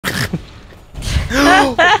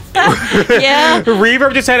Yeah.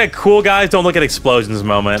 Reverb just had a cool guys don't look at explosions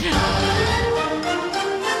moment.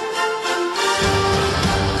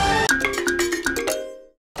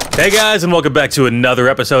 Hey guys, and welcome back to another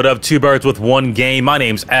episode of Two Birds with One Game. My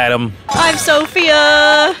name's Adam. I'm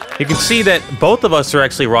Sophia. You can see that both of us are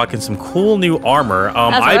actually rocking some cool new armor. That's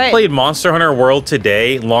I right. played Monster Hunter World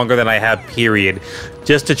today, longer than I have, period,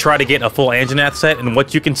 just to try to get a full Anjanath set, and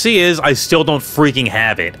what you can see is I still don't freaking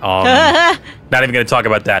have it. Not even going to talk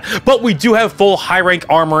about that. But we do have full high-rank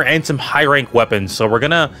armor and some high-rank weapons, so we're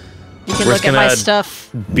going to... You can look at my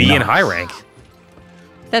stuff. Be in high rank.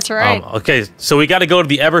 That's right. Okay, so we got to go to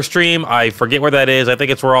the Everstream. I forget where that is. I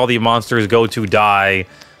think it's where all the monsters go to die.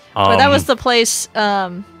 But that was the place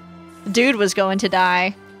dude was going to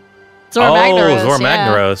die. Zorah Magdaros. Zorah yeah.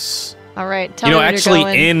 Magdaros. All right, tell me where actually you're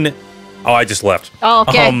going. in... Oh, I just left. Oh,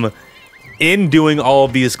 okay. In doing all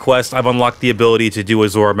of these quests, I've unlocked the ability to do a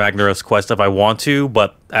Zorah Magdaros quest if I want to,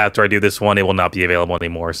 but after I do this one, it will not be available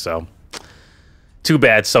anymore, so... Too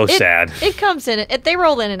bad, so sad. It comes in. They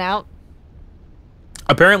roll in and out.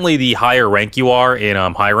 Apparently, the higher rank you are in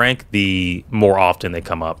high rank, the more often they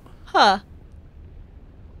come up. Huh.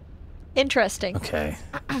 Interesting. Okay.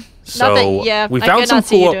 So, we I found could some not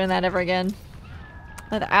see cool... you doing that ever again.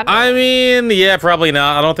 I mean, yeah, probably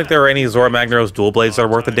not. I don't think there are any Zorah Magdaros dual blades that are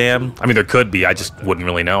worth a damn. I mean, there could be. I just wouldn't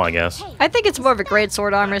really know, I guess. I think it's more of a great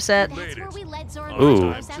sword armor set.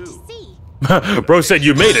 Ooh. Bro said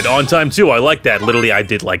you made it on time, too. I like that. Literally, I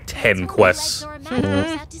did like 10 quests.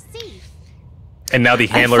 And now the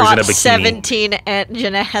handler's in a bikini. 17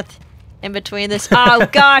 Anjanath in between this. Oh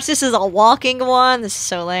gosh, this is a walking one. This is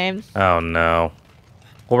so lame. Oh no.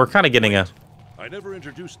 Well, we're kind of getting a... I never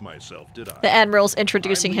introduced myself, did I? The Admiral's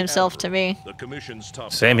introducing himself to me. The commission's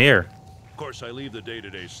top Same here. Of course, I leave the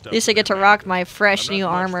day-to-day stuff. At least I get to rock my fresh new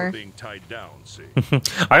armor. Being tied down, see.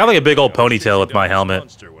 I got like a big old ponytail with my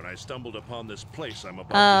helmet. When I stumbled upon this place I'm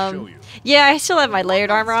about to show you. Yeah, I still have my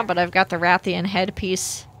layered armor on, but I've got the Rathian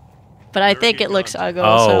headpiece. But I think it looks ugly.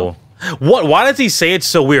 Oh. What? Why does he say it's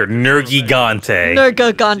so weird? Nergigante.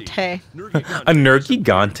 Nergigante. A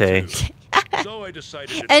Nergigante. So I decided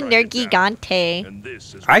to A try it Nergigante. out. And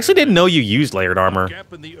this is I actually didn't know you used layered armor.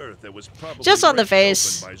 gap in the earth that was probably Just on the ripped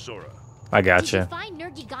face. open by Zorah. I gotcha. Find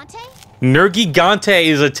Nergigante? Nergigante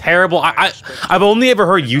is a terrible... I've only ever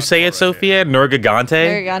heard you say it, Sophia.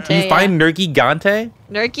 Nergigante. Nergigante, You find Nergigante?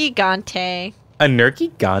 Nergigante. A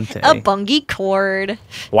Nergigante. A bungie cord.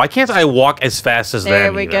 Why can't I walk as fast as There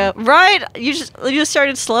them? we even? go. Right, you just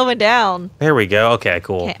started slowing down. There we go. Okay,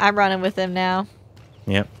 cool. Okay, I'm running with him now.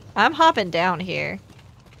 Yep. I'm hopping down here.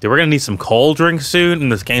 Dude, we're gonna need some cold drinks soon,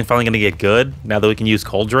 and this game's finally gonna get good now that we can use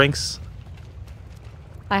cold drinks.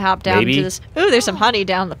 I hop down Maybe. to this. Ooh, there's some honey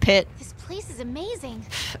down the pit. This place is amazing.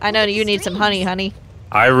 I know you need some honey, honey.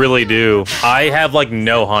 I really do. I have like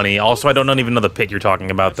no honey. Also, I don't even know the pit you're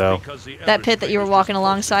talking about though. Because the That pit that you were walking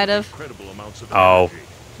alongside of. incredible amounts of Oh. energy.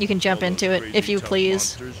 You can jump All into those it crazy if you tough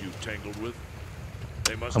please. monsters you've tangled with,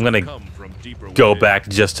 they must I'm gonna have come from deeper Go within. back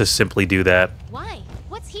just to simply do that. Why?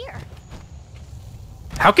 What's here?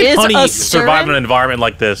 How can Is honey a survive in serum? an environment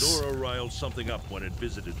like this? Zorah riled something up when it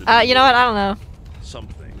visited the You know what? I don't know.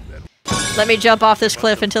 something that Let me jump off this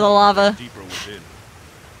cliff into the lava. deeper within.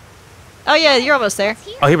 Oh yeah, you're almost there. What's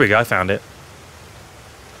here? Oh, here we go. I found it.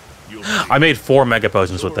 You'll I made 4 mega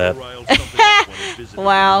potions with that. Zorah riled something up when it visited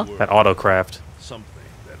Wow. the world. That autocraft. Something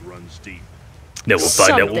that runs deep. Now we'll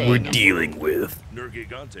find out what we're Something. dealing with.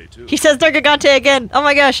 Nergigante too. He says Nergigante again. Oh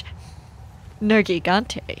my gosh.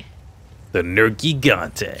 Nergigante. The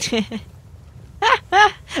Nergigante.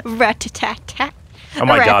 Rat-a-tat-tat. Oh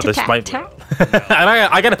my god, this might... Rat-a-tat-tat. And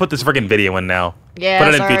I gotta put this freaking video in now. Yeah, Put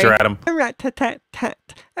it in sorry. future, Adam. A rat-a-tat-tat,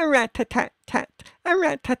 a rat-a-tat-tat, a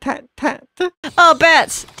rat-a-tat-tat. Oh,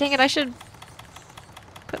 bats! Dang it, I should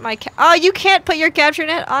put my oh, you can't put your capture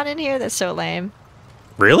net on in here? That's so lame.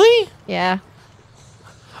 Really? Yeah.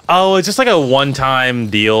 Oh, it's just like a one-time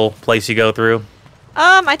deal place you go through.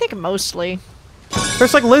 I think mostly.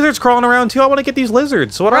 There's like lizards crawling around too. I want to get these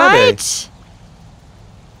lizards. What are they? Right?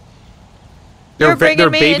 They're You're bringing they're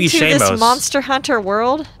me baby into Shamos. this Monster Hunter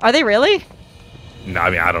world? Are they really? No, I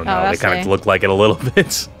mean, I don't know. Oh, They that's kind lame. of look like it a little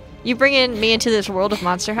bit. You bringing me into this world of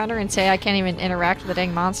Monster Hunter and say I can't even interact with the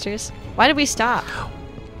dang monsters? Why did we stop?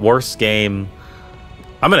 Worst game.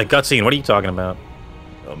 I'm in a cutscene. What are you talking about?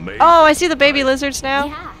 Amazing. Oh, I see the baby lizards now.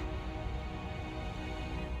 Yeah.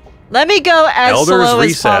 Let me go as Elder's slow as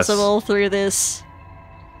Recess. possible through this.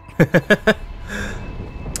 Thanks,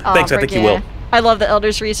 I think you will. I love the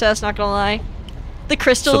Elder's Recess, not gonna lie. The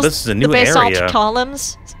crystals, this is a new the basalt area.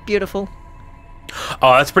 columns, it's beautiful.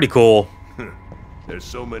 Oh, that's pretty cool. There's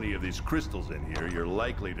so many of these crystals in here, you're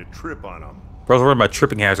likely to trip on them. Bro, I was worried about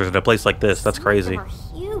tripping hazards in a place like this. That's Some of crazy. them are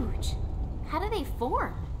huge. How do they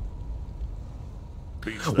form?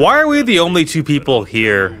 Why are we the only 2 people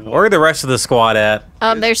here? Where are the rest of the squad at?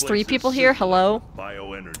 There's 3 people here. Hello.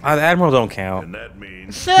 Bioenergy. The Admiral don't count. And that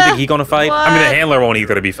means You think he gonna fight? I mean, the What? handler won't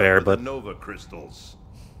either, to be fair, the but... Nova crystals.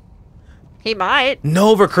 He might.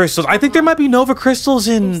 Nova crystals. I think there might be Nova crystals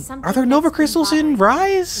in... There's something Are there Nova that's been crystals in bothering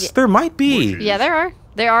Rise? There might be. Yeah, there are.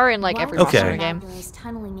 There are in like Why every was Okay. Monster game. Magdaros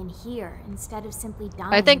tunneling in here instead of simply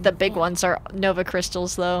dying I think the in big pit? ones are Nova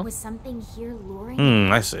crystals, though. Was something here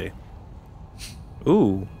luring? I see.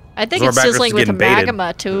 Ooh. I think Zorah it's Magdaros sizzling is with getting baited.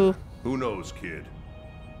 magma too. Who knows, kid?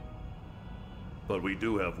 But we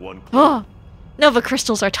do have one clue. Oh, Nova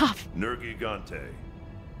crystals are tough. Nergigante.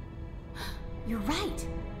 You're right.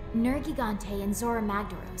 Nergigante and Zorah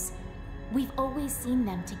Magdaros. We've always seen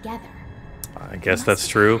them together. I guess that's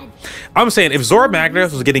true. I'm saying, if Zorah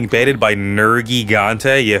Magdaros was getting baited by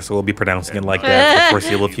Nergigante, yes, we'll be pronouncing it like that for the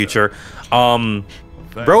foreseeable future.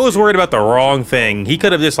 Bro was worried about the wrong thing. He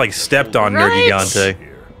could have just, like, stepped on Right? Nergigante.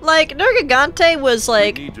 Like Nergigante was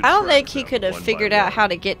like, need to I don't track think he them could have one by figured out one. how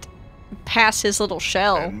to get past his little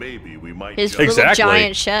shell, And maybe we might his just little Exactly.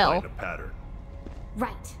 giant shell. find a pattern.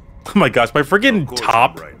 Right. Oh my gosh, my friggin' Of course,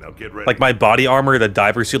 top, right, now get ready. like my body armor, the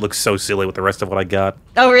diver suit looks so silly with the rest of what I got.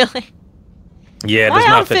 Oh really? Yeah, it My does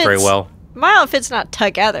not fit very outfit's- well. My outfit's not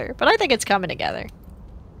together, but I think it's coming together.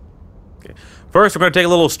 First, we're going to take a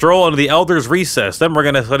little stroll into the Elder's Recess. Then we're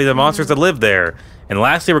going to study the monsters that live there. And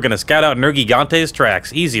lastly, we're going to scout out Nergigante's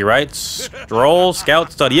tracks. Easy, right? Stroll,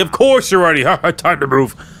 scout, study. Of course you're ready. Time to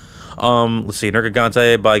move. Let's see.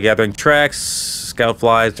 Nergigante by gathering tracks. Scout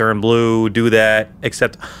flies, turn blue. Do that.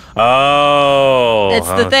 Except... Oh, It's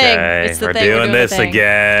the thing. okay. It's the we're thing. We're doing doing the this thing.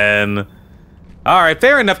 again. All right,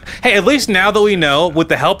 fair enough. Hey, at least now that we know, with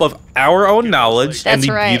the help of our own knowledge and That's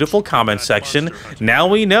the right. beautiful comment section, now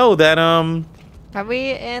we know that, Are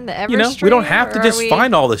we in the ever you know, we don't have to just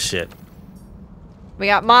find all this shit. We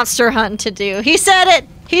got monster hunting to do. He said it!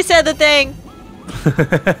 He said the thing!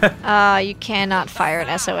 You cannot fire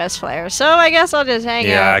an SOS flare, so I guess I'll just hang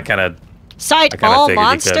Yeah, I out. kind of... Sight I kinda all figured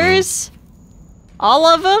you couldn't. monsters? All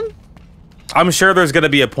of them? I'm sure there's gonna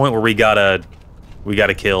be a point where we gotta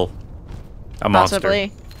kill a monster.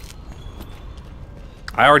 Possibly.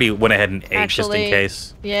 I already went ahead and ate just Actually, in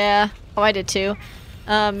case. Yeah. Oh, I did too.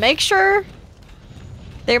 Make sure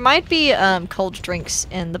there might be cold drinks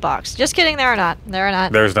in the box. Just kidding, there are not. There are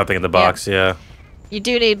not. There's nothing in the box. Yeah. You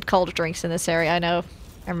do need cold drinks in this area. I know.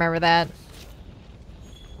 I remember that.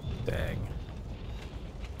 Dang.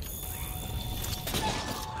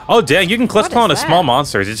 Oh dang! You can clutch What claw is into small that?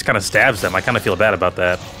 monsters. It just kind of stabs them. I kind of feel bad about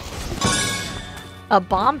that. A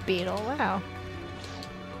bomb beetle. Wow.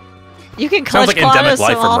 You can Sounds clutch like claw endemic to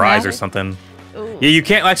life small from Rise or matter. something. Ooh, Yeah, you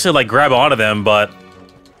can't actually like grab onto them, but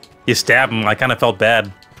you stab them. I kind of felt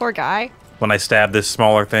bad poor guy. when I stabbed this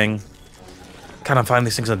smaller thing. Kind of find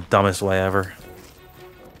these things the dumbest way ever.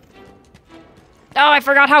 Oh, I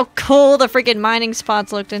forgot how cool the freaking mining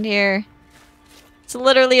spots looked in here. It's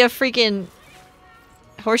literally a freaking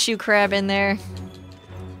horseshoe crab in there.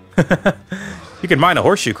 You can mine a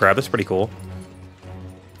horseshoe crab. That's pretty cool.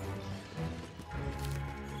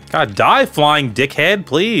 God, die, flying dickhead,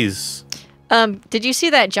 please. Did you see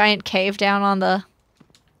that giant cave down on the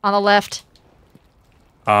left?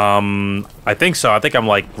 I think so. I think I'm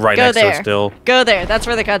like right Go next to there. it still. Go there. That's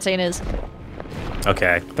where the cutscene is.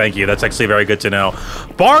 Okay, thank you. That's actually very good to know.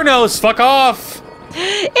 Barnos, fuck off!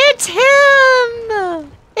 It's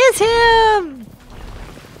him! It's him!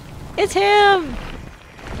 It's him!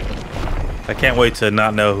 I can't wait to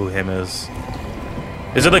not know who him is.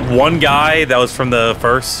 Is it like one guy that was from the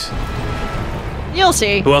first? You'll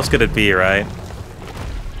see. Who else could it be, right?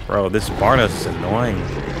 Bro, this Barnos is annoying.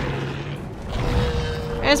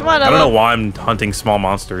 There's one of I don't know them. why I'm hunting small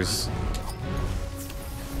monsters.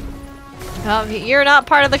 You're not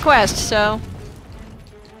part of the quest, so.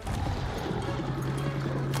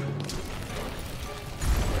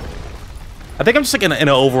 I think I'm just like in an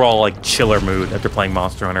overall like chiller mood after playing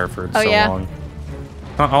Monster Hunter for so yeah? long.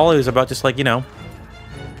 Not always about just like, you know,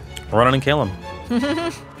 run and kill him. Look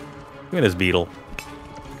at this beetle.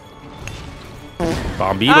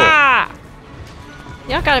 Bomb beetle. Ah! You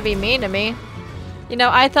don't gotta be mean to me. You know,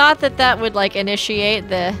 I thought that would like initiate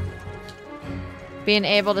the being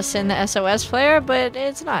able to send the SOS flare, but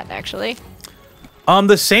it's not actually.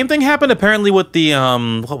 The same thing happened apparently with the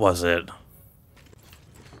what was it?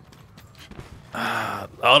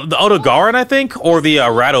 The Otogaron, I think, or the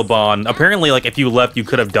Ratobon. Apparently, like if you left, you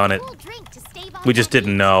could have done it. Cool drink to stave off We just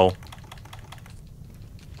didn't know.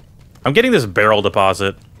 I'm getting this barrel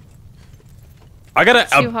deposit. I got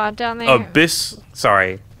Too a hot down there. abyss.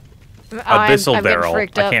 Sorry, Abyssal I'm getting Barrel.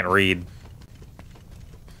 freaked I up. can't read.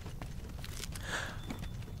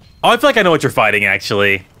 Oh, I feel like I know what you're fighting,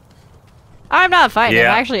 actually. I'm not fighting him.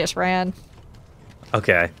 Yeah. I actually just ran.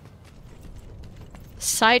 Okay.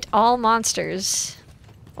 Sight all monsters.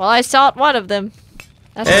 Well, I saw one of them.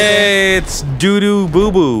 That's what Hey, it's Doo-Doo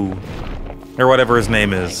Boo-Boo. Or whatever his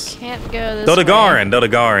name I is. can't go this Dodagarin.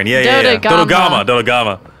 Dodagarin. Yeah. Dodogama.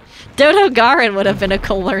 Dodogama. Dodogarin would have been a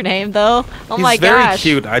cooler name, though. Oh my He's very gosh.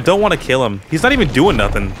 cute. I don't want to kill him. He's not even doing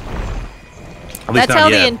nothing. At least That's how not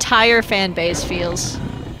the yet. entire fan base feels.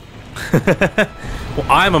 Well,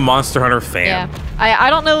 I'm a Monster Hunter fan. Yeah. I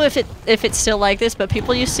don't know if it's still like this, but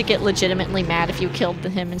people used to get legitimately mad if you killed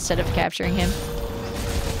him instead of capturing him.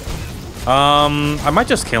 I might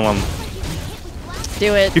just kill him.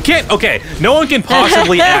 Do it. You can't. Okay, no one can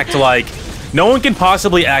possibly act like. No one can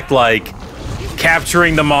possibly act like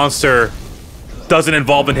capturing the monster doesn't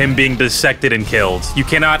involve in him being dissected and killed. You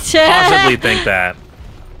cannot possibly think that.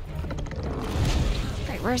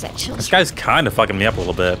 Right, where's that chill? This guy's kind of fucking me up a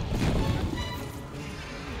little bit.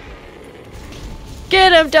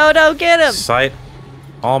 Get him, Dodo, get him! Sight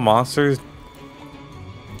all monsters.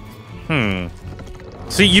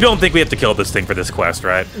 So you don't think we have to kill this thing for this quest,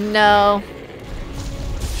 right? No.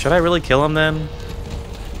 Should I really kill him then?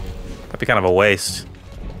 That'd be kind of a waste.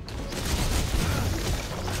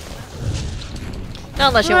 Not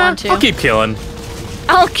unless you want to. I'll keep killing.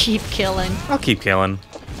 I'll keep killing. I'll keep killing.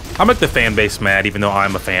 I'll make the fan base mad, even though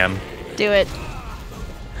I'm a fan. Do it.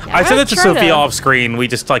 Yeah, I said I'm it to trying Sophia off screen. We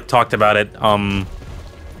just like talked about it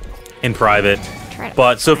in private.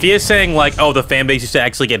 But Sophia's saying like, oh, the fan base used to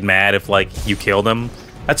actually get mad if like you killed them.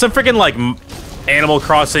 That's some freaking like Animal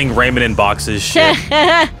Crossing ramen in boxes shit.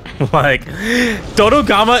 Like,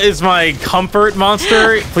 Dodogama is my comfort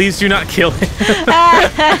monster. Please do not kill him.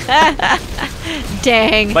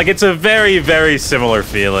 Dang. Like, it's a very, very similar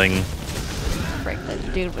feeling. Frick, the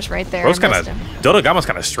dude was right there. Bro's I kind missed of him. Dodogama's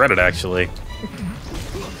kind of shredded actually.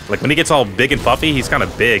 Like when he gets all big and puffy, he's kind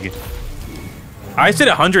of big. I did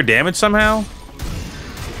 100 damage somehow.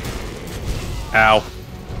 Ow.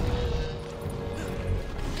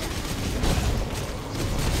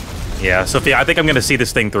 Yeah, Sophia, I think I'm gonna see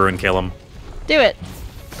this thing through and kill him. Do it.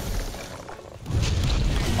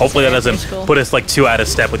 Hopefully that doesn't cool. put us like too out of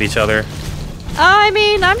step with each other. I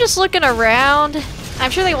mean, I'm just looking around. I'm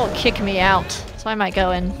sure they won't kick me out, so I might go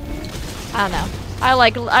in. I don't know. I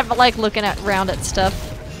like looking around at stuff.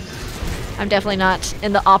 I'm definitely not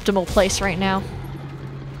in the optimal place right now.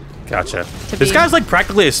 Gotcha. To This be- guy's like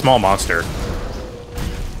practically a small monster.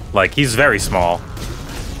 Like, he's very small.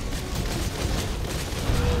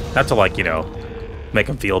 Not to like, you know, make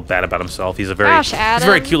him feel bad about himself. He's a very, Gosh, he's a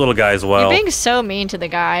very Adam. cute little guy as well. You're being so mean to the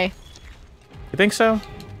guy. You think so?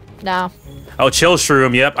 No. Oh, chill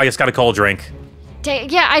shroom. Yep, I just got a cold drink.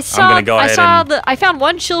 Yeah, I saw. gonna go I ahead saw and- I found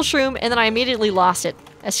one chill shroom and then I immediately lost it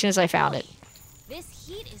as soon as I found it. This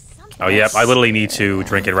heat is something. Oh, yep, I literally need to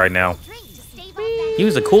drink it right now. Drink to stave off that.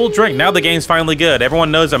 Use a cool drink. Now the game's finally good.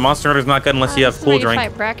 Everyone knows that Monster Hunter's not good unless you have This is cool where you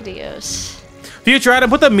drink. fight Brachydios. Future Adam,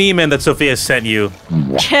 put the meme in that Sophia sent you.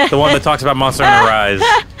 The one that talks about Monster Hunter Rise.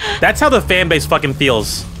 That's how the fan base fucking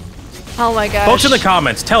feels. Oh my gosh. Folks in the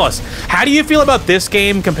comments, tell us, how do you feel about this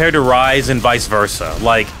game compared to Rise and vice versa?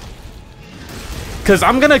 Like, because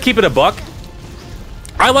I'm going to keep it a buck.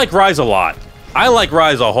 I like Rise a lot. I like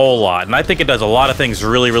Rise a whole lot, and I think it does a lot of things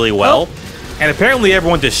really, really well. And apparently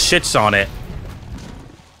everyone just shits on it.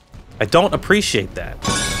 I don't appreciate that.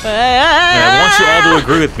 And I want you all to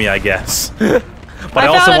agree with me, I guess. But I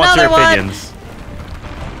also found want your another one. opinions.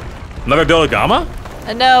 Another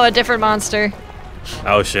Dodogama? No, a different monster.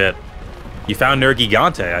 Oh, shit. You found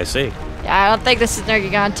Nergigante, I see. Yeah, I don't think this is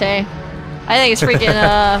Nergigante. I think it's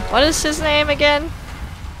freaking, what is his name again?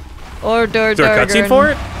 Is there a cutscene for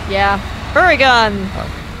it? Yeah. Furrygun!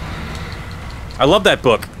 I love that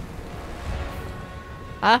book.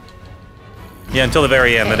 Huh? Yeah, until the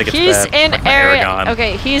very end, then it gets He's bad. in Like area. Aragon.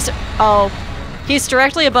 Okay, he's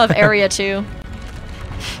directly above area 2.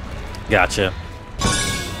 Gotcha.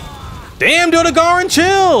 Damn, Dodogarin,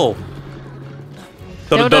 chill!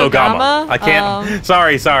 Dodogama. I can't.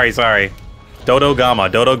 Sorry.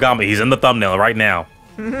 Dodogama. He's in the thumbnail right now.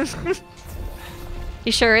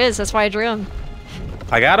 He sure is. That's why I drew him.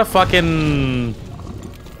 I gotta fucking...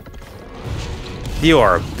 You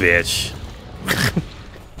are a bitch.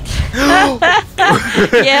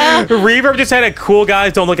 Yeah. Reverb just had a cool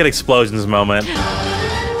guys don't look at explosions moment.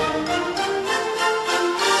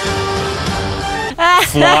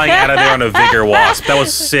 Flying out of there on a Vigor Wasp. That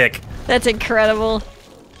was sick. That's incredible.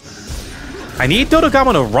 I need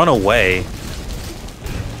Dodogama to run away.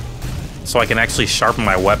 so I can actually sharpen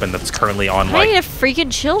my weapon that's currently on I like need a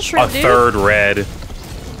freaking chill shrimp, a dude. third red.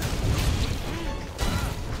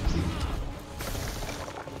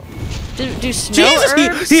 Do snow Jesus,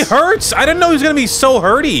 herbs? he hurts! I didn't know he was gonna be so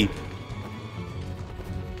hurty.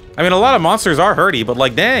 I mean, a lot of monsters are hurty, but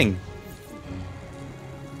like, dang.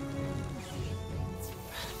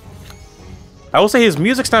 I will say his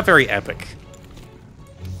music's not very epic.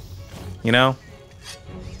 You know?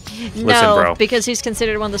 No, Listen, bro. because he's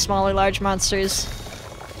considered one of the smaller large monsters.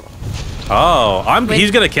 Oh, Wait.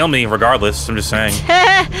 he's gonna kill me regardless, I'm just saying.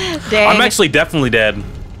 Dang. I'm actually definitely dead.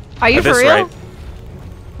 Are you At for this real? rate.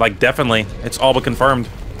 Like, definitely. It's all but confirmed.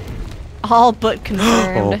 All but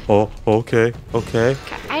confirmed. Okay.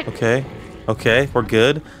 I- Okay, we're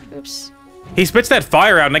good. Oops. He spits that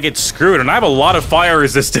fire out and I get screwed, and I have a lot of fire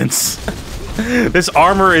resistance. This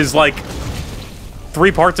armor is like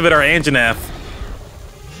 3 parts of it are Anjanath.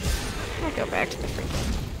 I'll go back to the freaking...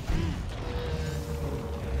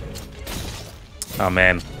 Oh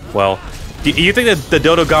man. Well, do you think that the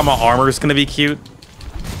Dodogama armor is gonna be cute?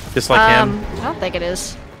 Just like him? I don't think it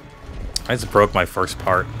is. I just broke my first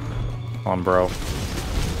part. Come on, bro.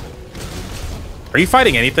 Are you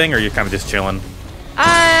fighting anything, or are you kind of just chilling?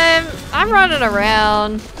 I'm running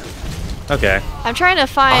around. Okay. I'm trying to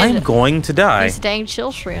find I'm going to die. these dang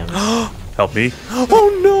chill shrooms. Help me.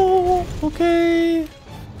 Oh no. Okay.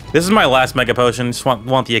 This is my last Mega Potion. Just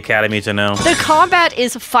want the Academy to know. The combat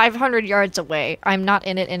is 500 yards away. I'm not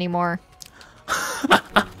in it anymore.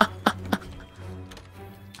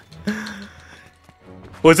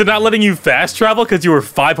 Was it not letting you fast travel because you were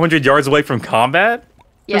 500 yards away from combat?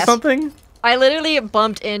 Yes. Or something? I literally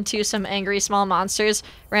bumped into some angry small monsters,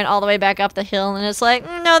 ran all the way back up the hill, and it's like,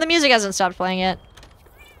 no, the music hasn't stopped playing yet.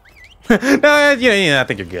 No, yeah, I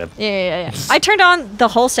think you're good. Yeah. I turned on the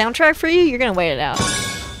whole soundtrack for you. You're gonna wait it out.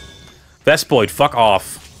 Vespoid, fuck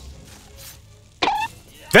off.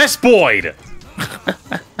 Vespoid!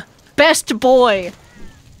 Best boy.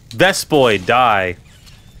 Vespoid, die.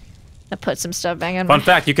 I put some stuff back on. Fun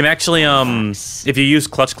fact, you can actually, if you use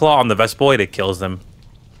Clutch Claw on the Vespoid, it kills them.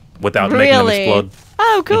 Without making them explode.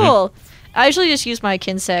 Oh, cool. I usually just use my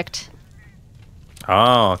Kinsect.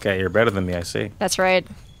 Oh, okay, you're better than me, I see. That's right.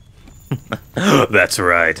 That's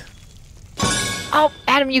right. Oh,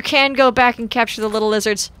 Adam, you can go back and capture the little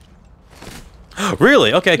lizards.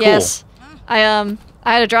 Really? Okay, cool. Yes. I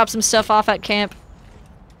had to drop some stuff off at camp.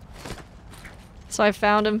 So I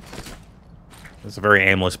found him. It's a very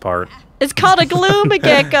aimless part. It's called a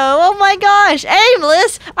Gloomagecko. Oh my gosh,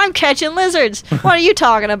 aimless! I'm catching lizards. What are you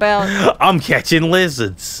talking about? I'm catching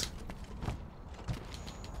lizards.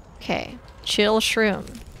 Okay, chill shroom.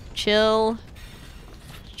 Chill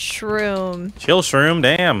shroom. Chill shroom,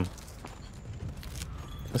 damn.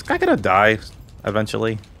 This guy gonna die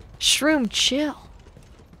eventually. Shroom chill.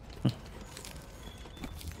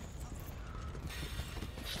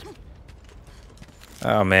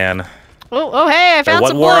 Oh man. Oh, hey, I found What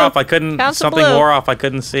some wore blue. off? I couldn't. Found some Something blue. wore off. I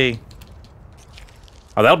couldn't see.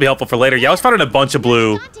 Oh, that'll be helpful for later. Yeah, I was finding a bunch of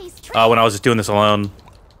blue when I was just doing this alone.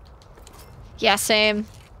 Yeah, same.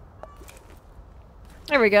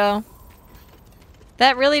 There we go.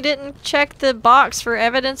 That really didn't check the box for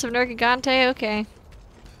evidence of Nergigante? Okay.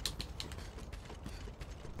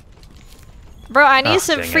 Bro, I need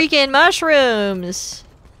some dang it. freaking mushrooms.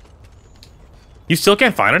 You still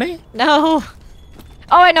can't find any? No.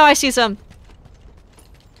 Oh, I know, I see some.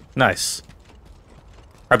 Nice.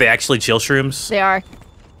 Are they actually chill shrooms? They are.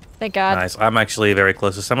 Thank God. Nice. I'm actually very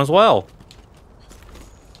close to some as well.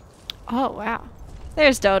 Oh, wow.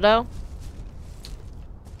 There's Dodo.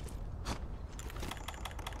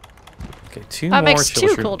 Okay, two That more makes chill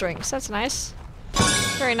two shroom- cool drinks. That's nice.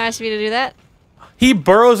 Very nice of you to do that. He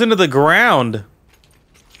burrows into the ground.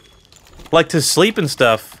 Like to sleep and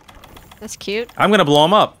stuff. That's cute. I'm gonna blow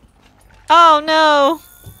him up. Oh, no.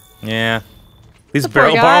 Yeah. These The poor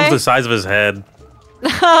barrel guy. bombs the size of his head.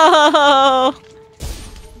 No.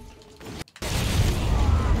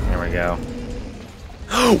 There we go.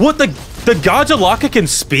 What, the Gajalaka can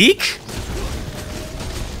speak?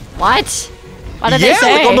 What? What did they Yeah,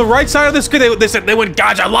 say? like on the right side of the screen, they said they went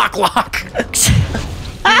Gajalak lock.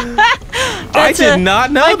 I did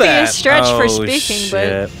not know might be that. a stretch for Oh, speaking,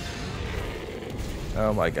 but- shit.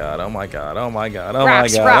 Oh my god, oh my god, oh my god, oh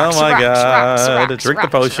Rocks, my god, rocks, oh my rocks, god. rocks, rocks, Drink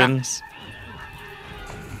rocks, the potion. rocks.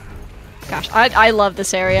 Gosh, I love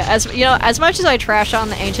this area. As you know, as much as I trash on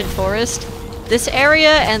the ancient forest, this area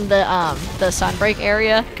and the Sunbreak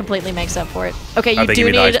area completely makes up for it. Okay, I you think do you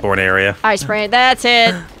mean need Iceborne area. ice brand. That's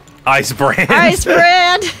it. Ice brand. Ice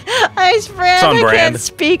brand. Ice brand. I Sunbrand. can't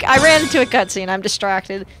speak. I ran into a cutscene. I'm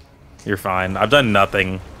distracted. You're fine. I've done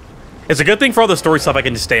nothing. It's a good thing for all the story stuff I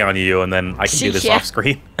can just stay on you, and then I can do this Yeah. off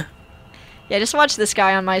screen. Yeah, just watch this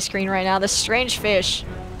guy on my screen right now. This strange fish.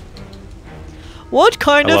 What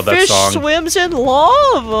kind I of love that fish song. swims in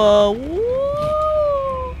lava?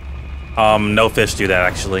 Woo. No fish do that,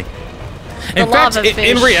 actually. The In fact, lava in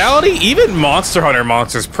fish. reality, even Monster Hunter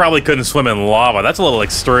monsters probably couldn't swim in lava. That's a little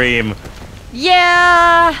extreme.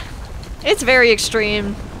 Yeah, it's very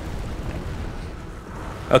extreme.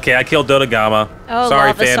 Okay, I killed Dodogama. Oh, sorry,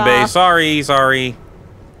 lava fanbase. saw. Sorry.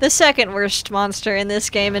 The second worst monster in this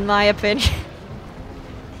game, in my opinion.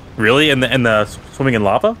 Really? In the swimming in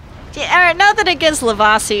lava? Yeah, nothing against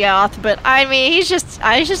Lavasiath, but I mean, he's just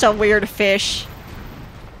a weird fish.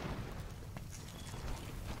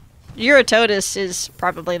 Eurytotus is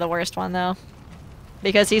probably the worst one, though.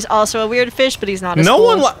 Because he's also a weird fish, but he's not as No cool.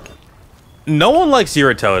 one likes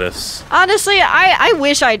Eurytotus. Honestly, I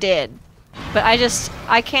wish I did. But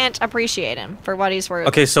I can't appreciate him for what he's worth.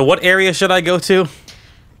 Okay, so what area should I go to?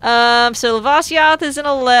 So Lavasiath is an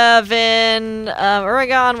 11.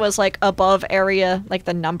 Uragon was like above area, like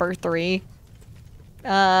the number 3.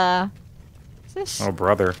 Is this? Oh,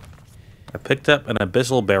 brother. I picked up an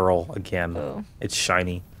abyssal barrel again. Oh. It's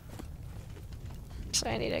shiny. So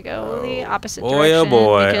I need to go the opposite boy, direction. oh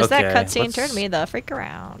boy. Because that Okay, cutscene let's- turned me the freak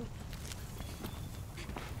around.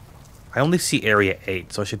 I only see area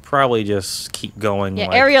 8, so I should probably just keep going. Yeah,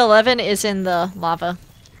 like... area 11 is in the lava.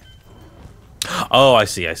 Oh, I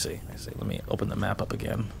see. Let me open the map up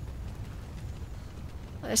again.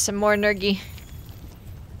 There's some more Nergi.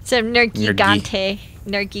 Some Nergigante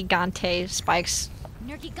spikes.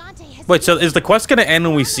 Nergigante has Wait, so is the quest gonna end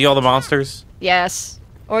when we see all the monsters? Yes.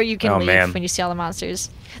 Or you can Oh, leave man. when you see all the monsters.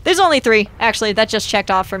 There's only 3, actually. That just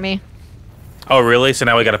checked off for me. Oh, really? So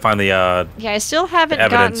now we gotta find the Yeah, I still haven't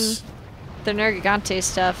gotten evidence. the Nergigante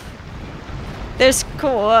stuff. There's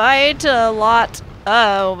quite a lot.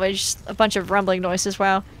 Oh, there's a bunch of rumbling noises.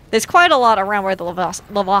 Wow. There's quite a lot around where the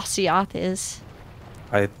Lavasiath is.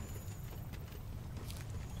 I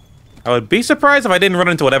would be surprised if I didn't run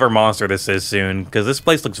into whatever monster this is soon, because this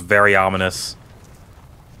place looks very ominous.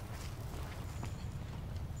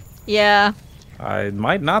 Yeah. I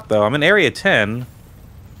might not though. I'm in area 10.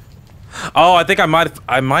 Oh, I think I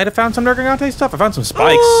might have found some Nergigante stuff. I found some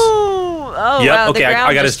spikes. Ooh! Oh, Yep, wow. okay, the I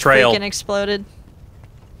ground got just his trail. freaking exploded.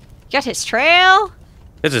 You got his trail?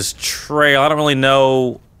 This is trail. I don't really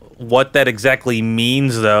know what that exactly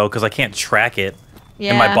means though, because I can't track it.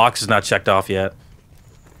 Yeah. And my box is not checked off yet.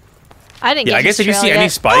 I didn't Yeah, get I guess his if you trail see yet. any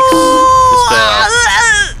spikes,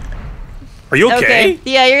 are you okay?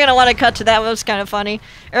 Yeah, you're gonna want to cut to that. That was kind of funny.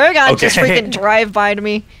 Uragon just Okay. freaking drive by to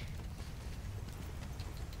me.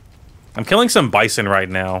 I'm killing some bison right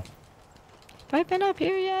now. Have I been up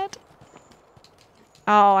here yet?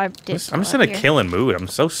 Oh, I did. I'm just in a killing mood. I'm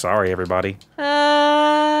so sorry, everybody.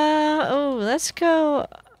 Oh, let's go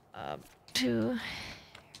up to.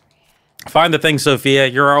 Find the thing, Sophia.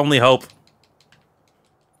 You're our only hope.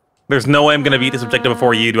 There's no way I'm gonna beat this objective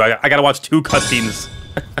before you do. I gotta watch 2 cutscenes.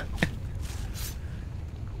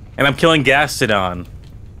 And I'm killing Gastodon.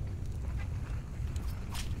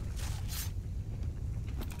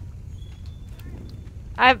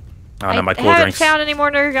 I Oh, no, my cool haven't drinks. found any more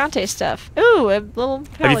Nergigante stuff. Ooh, a little.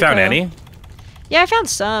 Have you found palico. any? Yeah, I found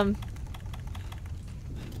some.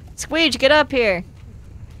 Squeege, get up here.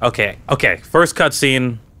 Okay. First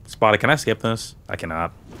cutscene. Spotted. Can I skip this? I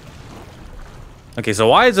cannot. Okay, so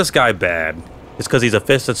why is this guy bad? It's because he's a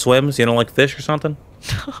fish that swims? You don't like fish or something?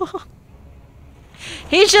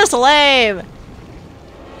 He's just lame.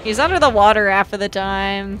 He's under the water half of the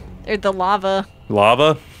time. Or the lava.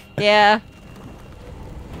 Lava? Yeah.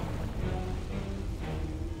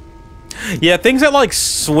 Yeah, things that like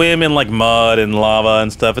swim in like mud and lava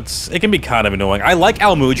and stuff, it can be kind of annoying. I like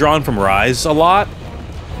Almudron from Rise a lot,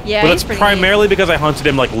 Yeah, but he's it's pretty primarily because I hunted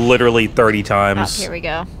him like literally 30 neat. Oh, times. here we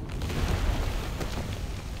go.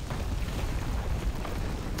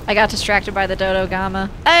 I got distracted by the Dodo Gamma.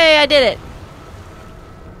 Hey, I did it.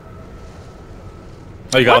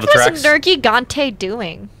 Oh, you got all What the tracks? was Nergigante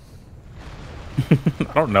doing?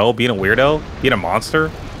 I don't know, being a weirdo? Being a monster?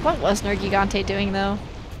 What was Nergigante doing, though?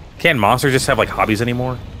 Can't monsters just have like hobbies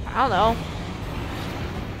anymore? I don't know.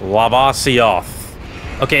 Lavasiath.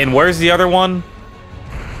 Okay, and where's the other one?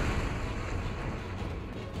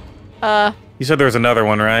 You said there was another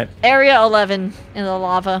one, right? Area 11 in the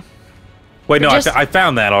lava. Wait, no, Just- I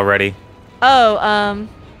found that already. Oh,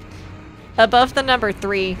 above the number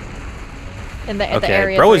 3 in the Okay,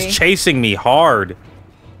 area bro 3. is chasing me hard.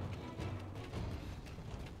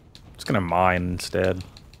 I'm just gonna mine instead.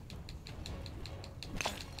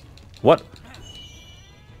 What?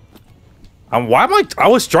 Why am I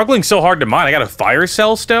was struggling so hard to mine. I got a fire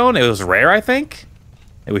cell stone. It was rare, I think.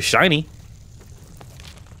 It was shiny.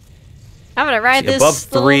 I'm gonna ride See, this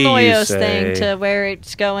above little 3, you Noyos say. thing to where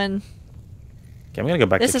it's going. Okay, I'm gonna go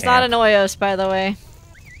back This to is not camp. a Noyos, by the way.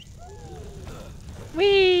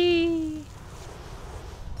 Whee!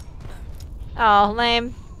 Oh,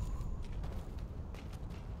 lame.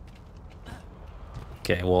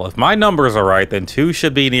 Okay, well, if my numbers are right, then 2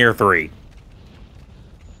 should be near 3.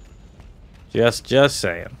 Just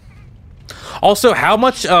saying. Also, how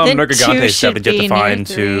much Then Nergigante 2 stuff should did you have be to near find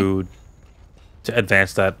to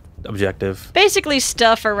advance that objective? Basically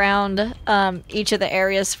stuff around each of the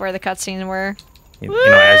areas where the cutscene were. You know,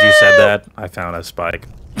 as you said that, I found a spike.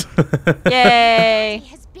 Yay! He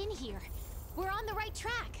has been here. We're on the right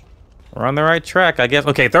track. We're on the right track, I guess.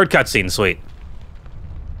 Okay, 3rd cutscene, sweet.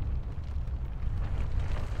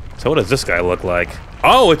 So what does this guy look like?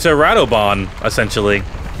 Oh, it's a Radobon, essentially.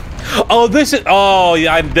 Oh, this is... Oh,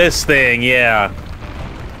 yeah, this thing, yeah.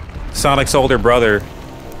 Sonic's older brother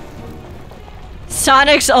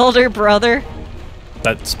Sonic's older brother.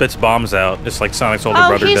 that spits bombs out, just like Sonic's older Oh,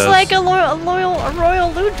 brother he's does. like a royal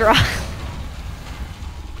Ludra.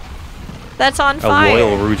 That's on a fire.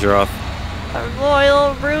 loyal Rudroth. A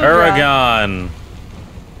royal Rudra. Aragon.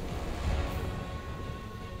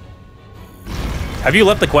 Have you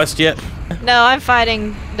left the quest yet? No, I'm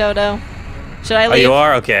fighting Dodo. Should I Oh, leave? you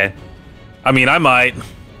are? Okay. I mean, I might.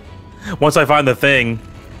 Once I find the thing.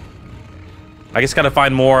 I just gotta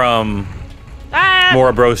find more, Ah!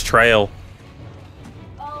 more Bro's trail.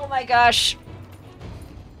 Oh my gosh.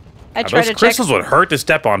 I tried Those to check. crystals would hurt to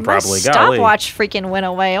step on, My probably. Golly. stopwatch freaking went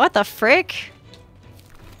away. What the frick?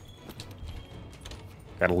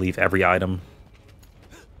 Gotta leave every item.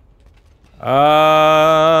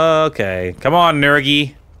 Okay. Come on,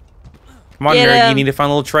 Nergy. Come on, Get Nergy. You him. need to find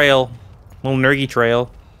a little trail. Little Nergy trail.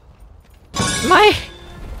 My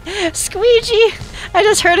squeegee. I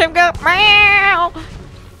just heard him go meow.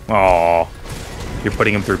 Aw. You're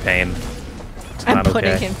putting him through pain. It's I'm not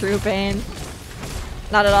putting okay. him through pain.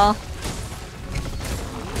 Not at all.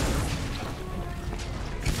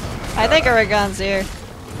 I think Aragon's here.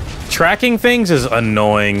 Tracking things is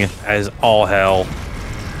annoying as all hell.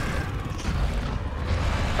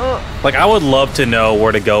 Oh. Like, I would love to know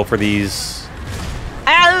where to go for these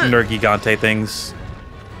Ow. Nergigante things.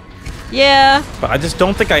 Yeah. But I just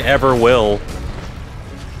don't think I ever will.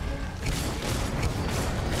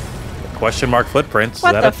 Question mark footprints.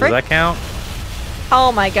 What the Does frick? that count?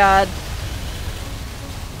 Oh my god.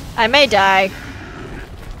 I may die.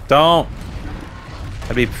 Don't.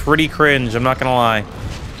 That'd be pretty cringe, I'm not gonna lie.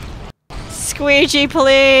 Squeegee,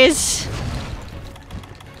 please.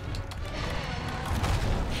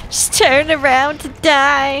 Just turn around to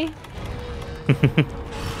die.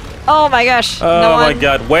 Oh my gosh. Oh no my one.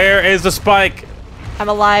 god, where is the Spike? I'm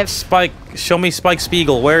alive. Spike, show me Spike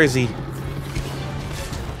Spiegel, where is he?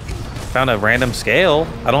 Found a random scale.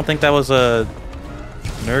 I don't think that was a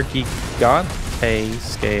Nergigante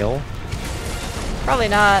scale. Probably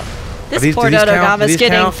not. This these- poor do these count? Do Dodogama's these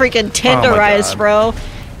getting count? freaking Oh my tenderized, God. bro.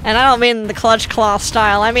 And I don't mean the clutch claw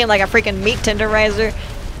style. I mean like a freaking meat tenderizer.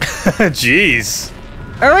 Jeez.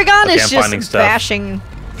 Aragon Okay, is I'm just finding stuff.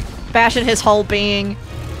 bashing his whole being.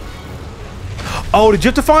 Oh, did you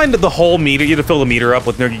have to find the whole meter? You had to fill the meter up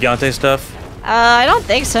with Nergigante stuff? I don't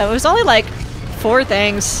think so. It was only like 4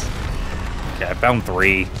 things. Okay, I found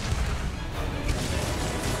 3.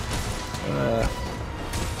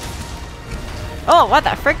 Oh, what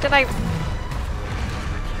the frick did I...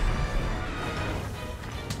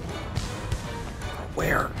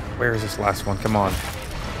 Where is this last one? Come on.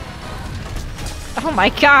 Oh my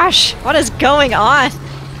gosh, what is going on?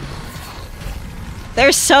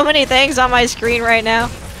 There's so many things on my screen right now.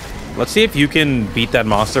 Let's see if you can beat that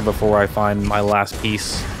monster before I find my last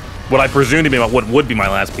piece. What I presume to be what would be my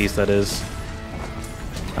last piece, that is.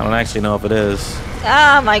 I don't actually know if it is.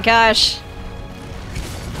 Oh my gosh.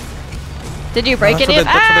 Did you break that's any what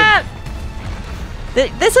of... they- that's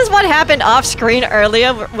what This is what happened off screen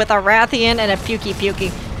earlier with a Rathian and a Pukey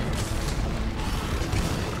Pukey.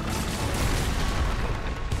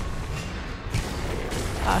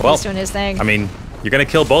 Oh, Well, he's doing his thing. I mean, you're gonna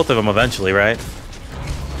kill both of them eventually, right?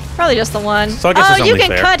 Probably just the one. So I guess oh, it's you only can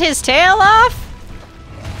fair. cut his tail off?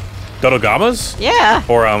 Dodogama's? Yeah,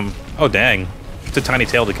 Or, oh dang. It's a tiny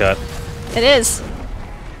tail to cut. it is.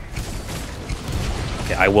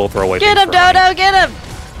 Okay, I will throw away Get things him, for money. Dodo, get him!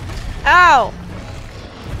 Ow!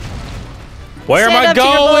 Where am Stand I up to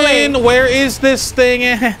your going? bully. Where is this thing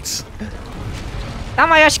at? Oh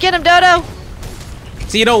my gosh, get him, Dodo!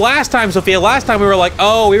 So, you know, last time, Sophia, we were like,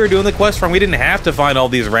 oh, we were doing the quest wrong. We didn't have to find all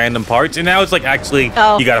these random parts. And now it's like, actually, you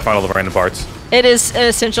gotta find all the random parts. It is an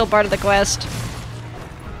essential part of the quest.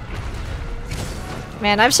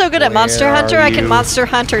 Man, I'm so good at Monster Hunter, I can Monster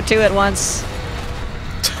Hunter 2 at once.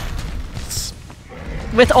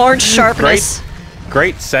 With orange sharpness.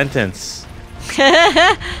 Great sentence.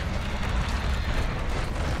 I'm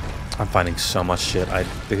finding so much shit.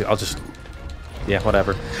 I'll just... Yeah,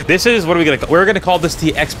 whatever. This is... What are we gonna... We're gonna call this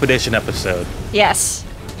the expedition episode. Yes.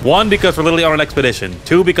 1, because we're literally on an expedition.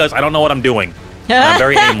 2, because I don't know what I'm doing. I'm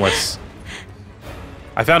very aimless.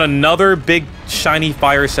 I found another big, shiny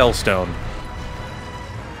fire cell stone.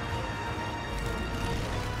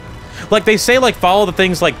 Like, they say, like, follow the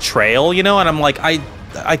things like trail, you know? And I'm like,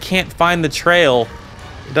 I can't find the trail.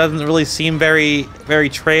 It doesn't really seem very, very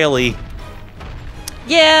traily.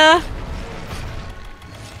 Yeah.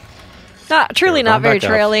 Truly not very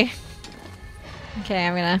traily. Okay,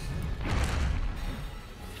 I'm gonna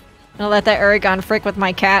let that Aragon frick with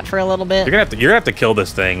my cat for a little bit. You're gonna have to kill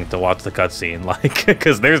this thing to watch the cutscene, like,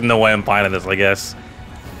 because there's no way I'm finding this, I guess.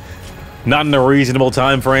 Not in a reasonable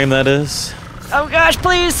time frame, that is. Oh gosh,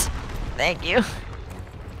 please! Thank you.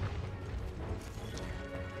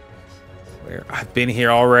 I've been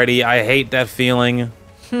here already. I hate that feeling.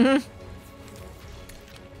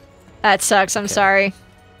 That sucks, I'm sorry.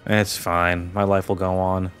 It's fine. My life will go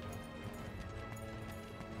on.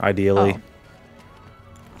 Ideally. Oh.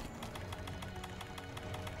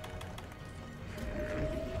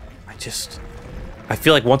 I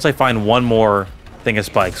feel like once I find one more thing of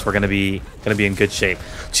spikes, we're gonna be in good shape.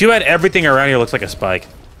 Too bad everything around here looks like a spike.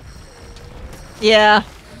 Yeah,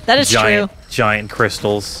 that is true. Giant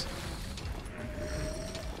crystals.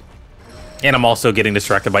 And I'm also getting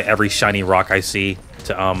distracted by every shiny rock I see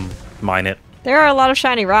to mine it. There are a lot of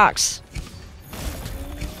shiny rocks.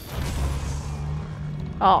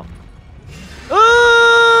 Oh.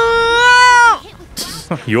 Ooh!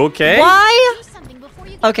 You okay? Why?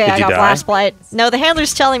 Okay, Did I you got die? blast blight. No, the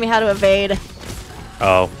handler's telling me how to evade.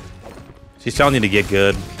 Oh. She's telling you to get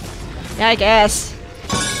good. Yeah, I guess.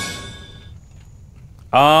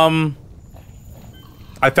 I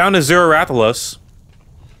found a Zorah Magdaros.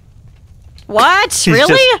 What?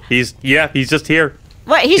 Really? He's just here.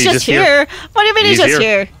 What? He's just here? What do you mean he's just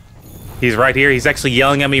here? He's right here. He's actually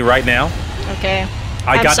yelling at me right now. Okay.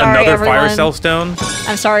 I got sorry, another everyone. fire cell stone.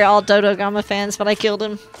 I'm sorry, all Dodo Gama fans, but I killed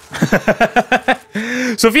him.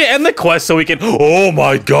 So if you end the quest so we can... Oh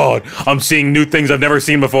my god. I'm seeing new things I've never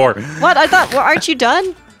seen before. What? I thought... Well, aren't you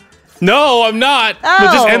done? No, I'm not. Oh.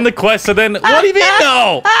 But just end the quest so then... What do you mean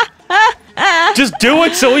no? Just do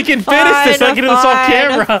it so we can finish this. I can do this off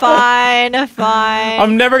camera. Fine.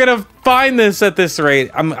 I'm never gonna find this at this rate.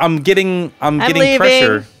 I'm getting leaving.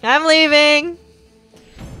 pressure. I'm leaving.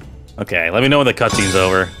 Okay, let me know when the cutscene's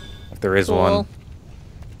over. If there is one.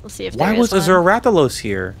 We'll see if Why there was is there a one. Rathalos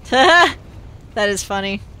here? That is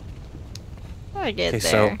funny. I get Okay,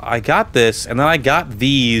 there. so I got this, and then I got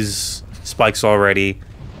these spikes already.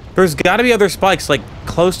 There's got to be other spikes, like,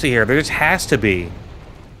 close to here. There just has to be.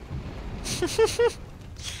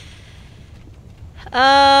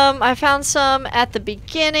 I found some at the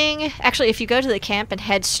beginning. Actually, if you go to the camp and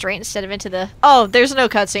head straight instead of into the... Oh, there's no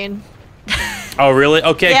cutscene. Oh, really?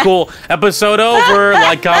 Okay, Yeah. cool. Episode over.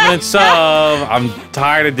 Like, comment, and sub. I'm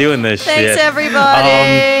tired of doing this shit. Thanks,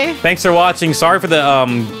 everybody. Thanks for watching. Sorry for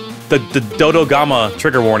the Dodo Gama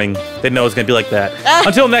trigger warning. Didn't know it was going to be like that.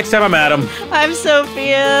 Until next time, I'm Adam. I'm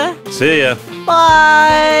Sophia. See ya.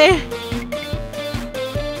 Bye.